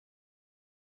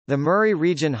The Murray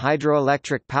Region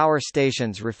Hydroelectric Power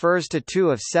Stations refers to 2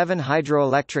 of 7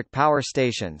 hydroelectric power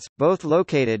stations, both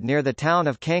located near the town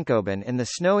of Cankobin in the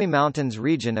Snowy Mountains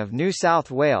region of New South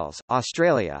Wales,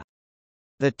 Australia.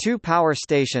 The 2 power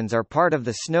stations are part of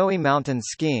the Snowy Mountains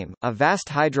Scheme, a vast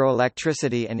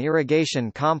hydroelectricity and irrigation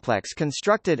complex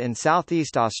constructed in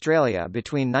southeast Australia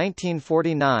between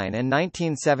 1949 and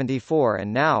 1974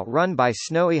 and now run by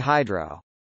Snowy Hydro.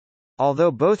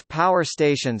 Although both power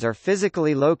stations are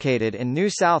physically located in New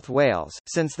South Wales,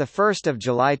 since 1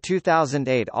 July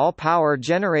 2008 all power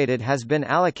generated has been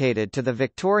allocated to the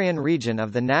Victorian region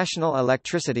of the national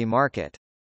electricity market.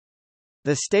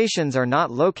 The stations are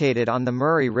not located on the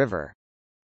Murray River.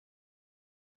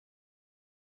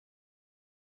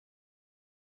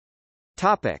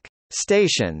 Topic: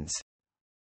 Stations.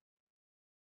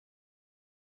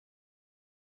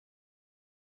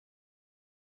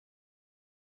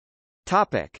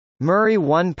 Topic: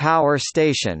 Murray-1 Power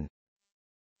Station.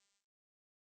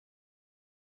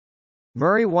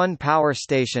 Murray-1 Power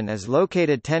Station is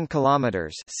located 10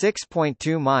 kilometers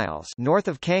 (6.2 miles) north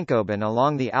of Cankobin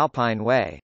along the Alpine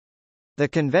Way. The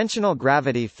conventional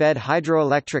gravity-fed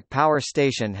hydroelectric power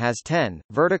station has 10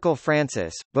 vertical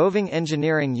Francis Boving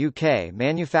Engineering UK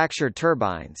manufactured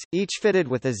turbines, each fitted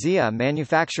with ASEA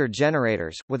manufactured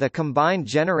generators, with a combined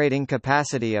generating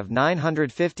capacity of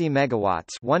 950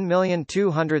 megawatts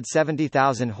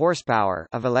 (1,270,000 horsepower)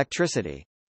 of electricity.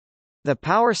 The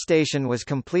power station was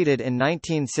completed in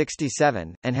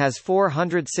 1967, and has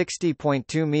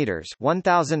 460.2 metres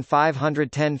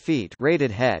 (1,510 feet)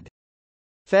 rated head.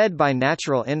 Fed by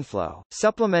natural inflow,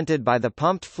 supplemented by the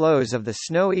pumped flows of the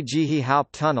Snowy Geehee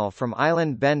Haupt Tunnel from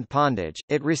Island Bend Pondage,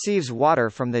 it receives water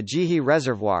from the Geehee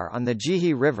Reservoir on the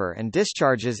Geehee River and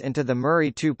discharges into the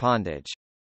Murray-2 Pondage.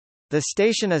 The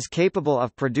station is capable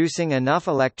of producing enough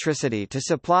electricity to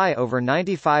supply over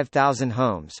 95,000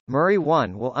 homes.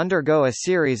 Murray-1 will undergo a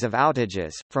series of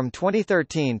outages, from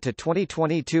 2013 to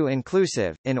 2022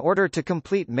 inclusive, in order to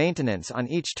complete maintenance on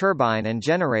each turbine and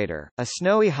generator. A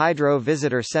Snowy Hydro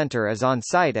Visitor Centre is on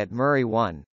site at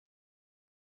Murray-1.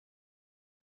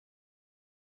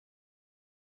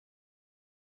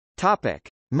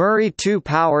 Topic: Murray-2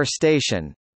 Power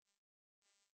Station.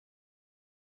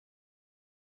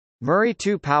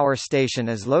 Murray-2 Power Station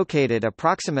is located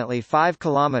approximately 5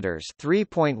 kilometers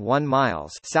 (3.1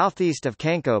 miles) southeast of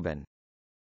Cankobin.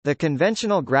 The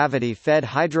conventional gravity-fed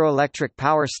hydroelectric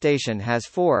power station has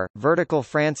 4 vertical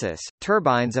Francis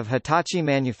turbines of Hitachi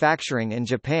Manufacturing in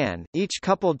Japan, each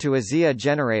coupled to ASEA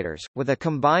generators, with a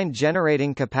combined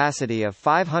generating capacity of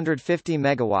 550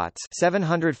 megawatts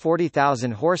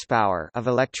 (740,000 horsepower) of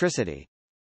electricity.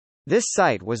 This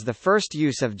site was the first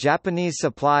use of Japanese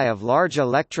supply of large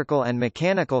electrical and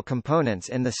mechanical components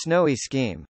in the Snowy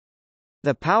scheme.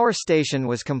 The power station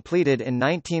was completed in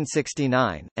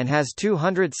 1969, and has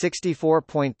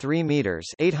 264.3 metres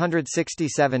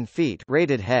 (867 feet)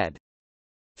 rated head.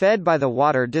 Fed by the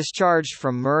water discharged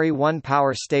from Murray-1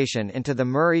 Power Station into the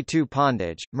Murray-2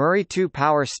 Pondage, Murray-2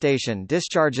 Power Station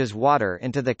discharges water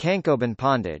into the Cankobin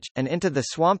Pondage, and into the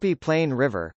Swampy Plain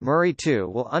River.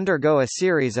 Murray-2 will undergo a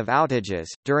series of outages,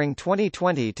 during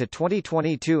 2020 to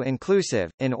 2022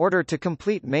 inclusive, in order to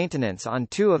complete maintenance on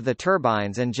 2 of the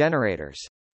turbines and generators.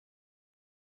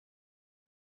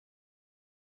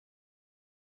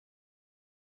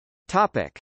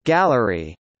 Topic: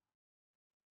 Gallery.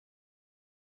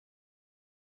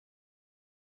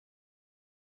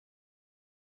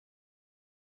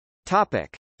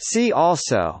 Topic: See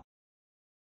also.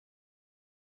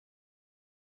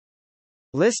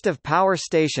 List of power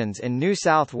stations in New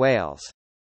South Wales.